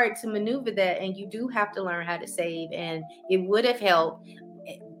hard to maneuver that, and you do have to learn how to save. And it would have helped,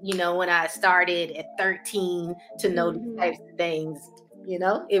 you know, when I started at 13 to know these types of things. You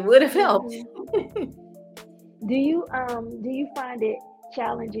know, it would have helped. Do you find it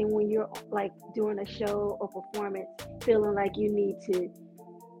challenging when you're like doing a show or performance, feeling like you need to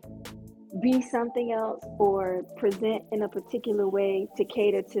be something else or present in a particular way to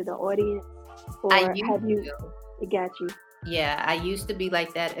cater to the audience? Or have you? It got you. Yeah, I used to be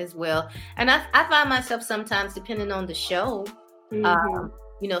like that as well. And I find myself sometimes, depending on the show, you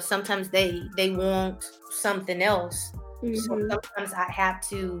know, sometimes they want something else. So sometimes I have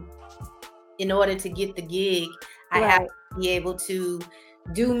to, in order to get the gig, I have to be able to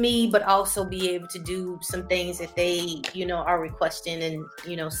do me, but also be able to do some things that they, you know, are requesting, and,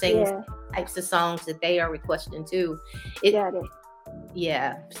 you know, sing types of songs that they are requesting too. Got it.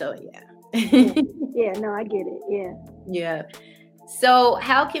 Yeah. So yeah. Yeah, no, I get it. Yeah. Yeah. So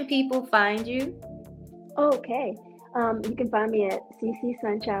how can people find you? Okay. You can find me at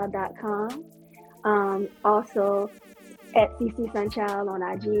ccsunchild.com. Also at ccsunchild on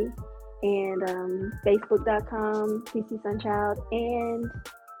IG, and facebook.com ccsunchild, and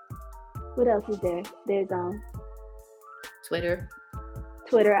what else is there? There's Twitter.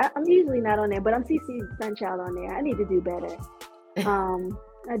 I'm usually not on there, but I'm CC Sunchild on there. I need to do better.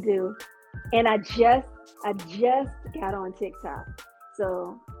 I do. And I just got on TikTok.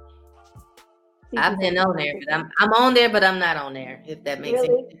 So I've been on there, but I'm on there, but I'm not on there, if that makes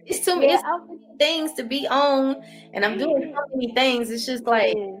sense. It's too many things to be on, and I'm doing so many things. It's just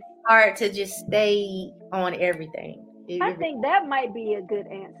like hard to just stay on everything. I think that might be a good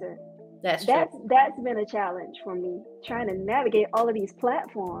answer. That's been a challenge for me, trying to navigate all of these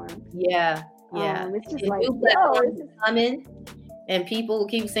platforms. Yeah. It's just like, it's coming, and people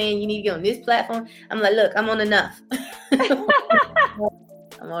keep saying you need to get on this platform. I'm like, look, I'm on enough.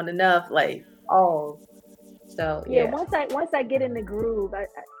 I'm on enough, like all. So yeah. Once I get in the groove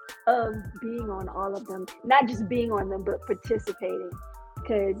of being on all of them, not just being on them, but participating,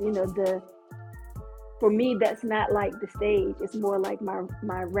 because you know for me, that's not like the stage. It's more like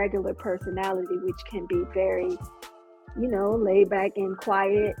my regular personality, which can be very, you know, laid back and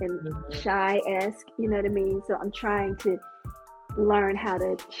quiet and shy-esque, you know what I mean? So I'm trying to learn how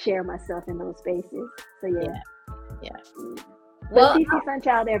to share myself in those spaces. So yeah. Well, CC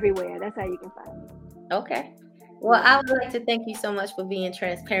Sunchild everywhere. That's how you can find me. Okay. Well, I would like to thank you so much for being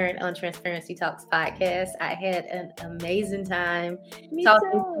transparent on Transparency Talks podcast. I had an amazing time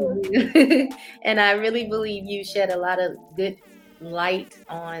talking to you. And I really believe you shed a lot of good light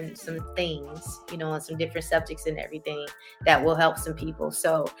on some things, you know, on some different subjects and everything that will help some people.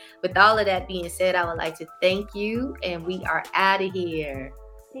 So with all of that being said, I would like to thank you, and we are out of here.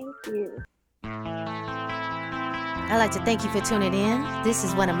 Thank you. I'd like to thank you for tuning in. This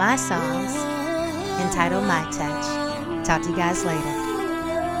is one of my songs, entitled My Touch. Talk to you guys later.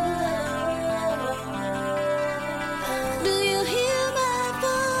 Do you hear my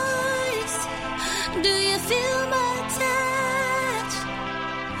voice? Do you feel my touch?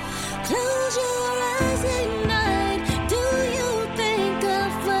 Close your eyes at night. Do you think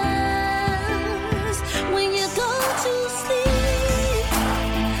of us when you go to sleep?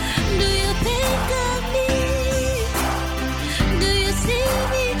 Do you think of me? Do you see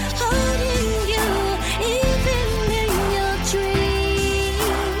me holding you even in your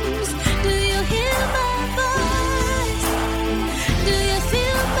dreams? Do you hear my voice? Do you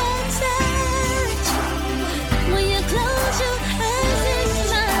feel my touch? When you close your eyes at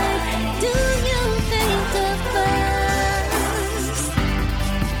night, do you think of us?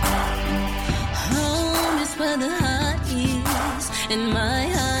 Home is where the heart is, and my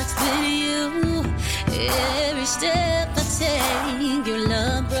heart's with you. Every step I take, your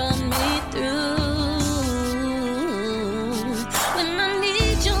love brought me through. When I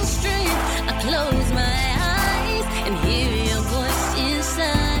need your strength, I close my eyes and hear your voice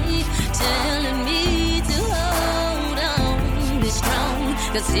inside, telling me to hold on, be strong,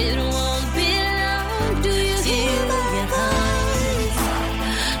 'cause it won't be long. Do you hear my